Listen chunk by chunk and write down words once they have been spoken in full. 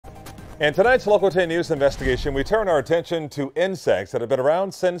In tonight's Local 10 News investigation, we turn our attention to insects that have been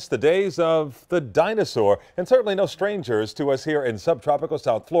around since the days of the dinosaur, and certainly no strangers to us here in subtropical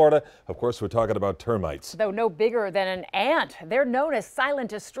South Florida. Of course, we're talking about termites. Though no bigger than an ant, they're known as silent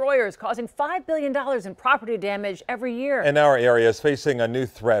destroyers, causing $5 billion in property damage every year. And our area is facing a new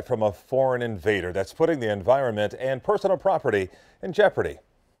threat from a foreign invader that's putting the environment and personal property in jeopardy.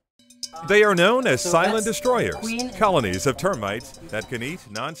 They are known as silent destroyers, colonies of termites that can eat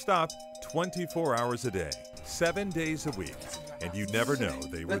nonstop 24 hours a day, 7 days a week, and you never know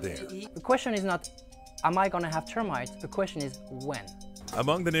they were there. The question is not, am I going to have termites? The question is, when?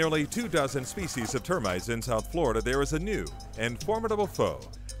 Among the nearly 24 species of termites in South Florida, there is a new and formidable foe,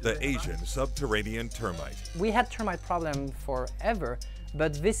 the Asian subterranean termite. We had termite problem forever,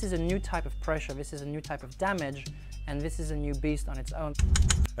 but this is a new type of pressure, this is a new type of damage, and this is a new beast on its own.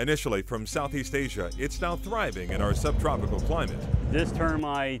 Initially from Southeast Asia, it's now thriving in our subtropical climate. This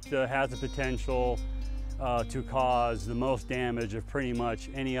termite has the potential to cause the most damage of pretty much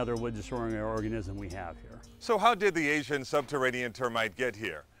any other wood-destroying organism we have here. So how did the Asian subterranean termite get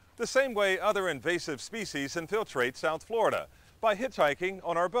here? The same way other invasive species infiltrate South Florida, by hitchhiking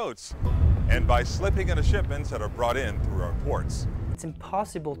on our boats and by slipping into shipments that are brought in through our ports. It's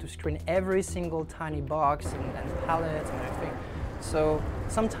impossible to screen every single tiny box and pallet and everything. So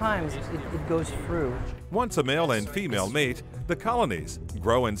sometimes it goes through. Once a male and female mate, the colonies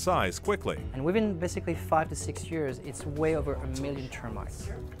grow in size quickly. And within basically 5 to 6 years, it's way over 1 million termites.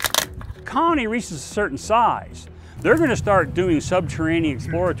 Colony reaches a certain size, they're going to start doing subterranean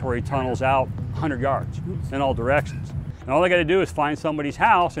exploratory tunnels out 100 yards in all directions. And all they got to do is find somebody's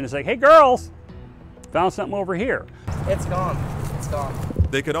house and it's like, hey girls, found something over here. It's gone. It's gone.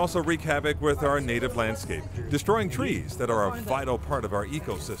 They can also wreak havoc with our native landscape, destroying trees that are a vital part of our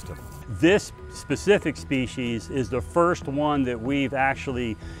ecosystem. This specific species is the first one that we've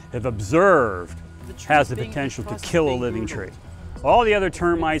actually have observed has the potential to kill a living tree. All the other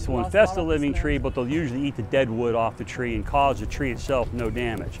termites will infest a living tree, but they'll usually eat the dead wood off the tree and cause the tree itself no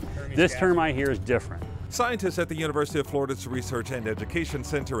damage. This termite here is different. Scientists at the University of Florida's Research and Education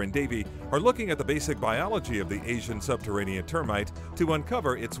Center in Davie are looking at the basic biology of the Asian subterranean termite to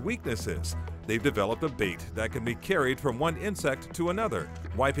uncover its weaknesses. They've developed a bait that can be carried from one insect to another,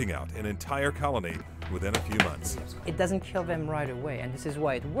 wiping out an entire colony within a few months. It doesn't kill them right away, and this is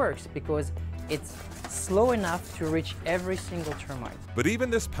why it works, because it's slow enough to reach every single termite. But even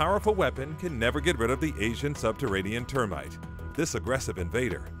this powerful weapon can never get rid of the Asian subterranean termite. This aggressive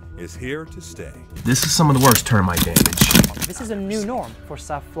invader is here to stay. This is some of the worst termite damage. This is a new norm for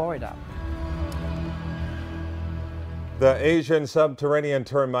South Florida. The Asian subterranean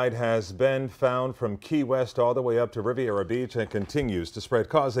termite has been found from Key West all the way up to Riviera Beach and continues to spread,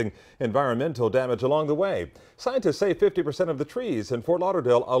 causing environmental damage along the way. Scientists say 50% of the trees in Fort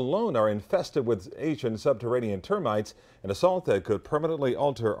Lauderdale alone are infested with Asian subterranean termites, an assault that could permanently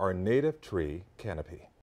alter our native tree canopy.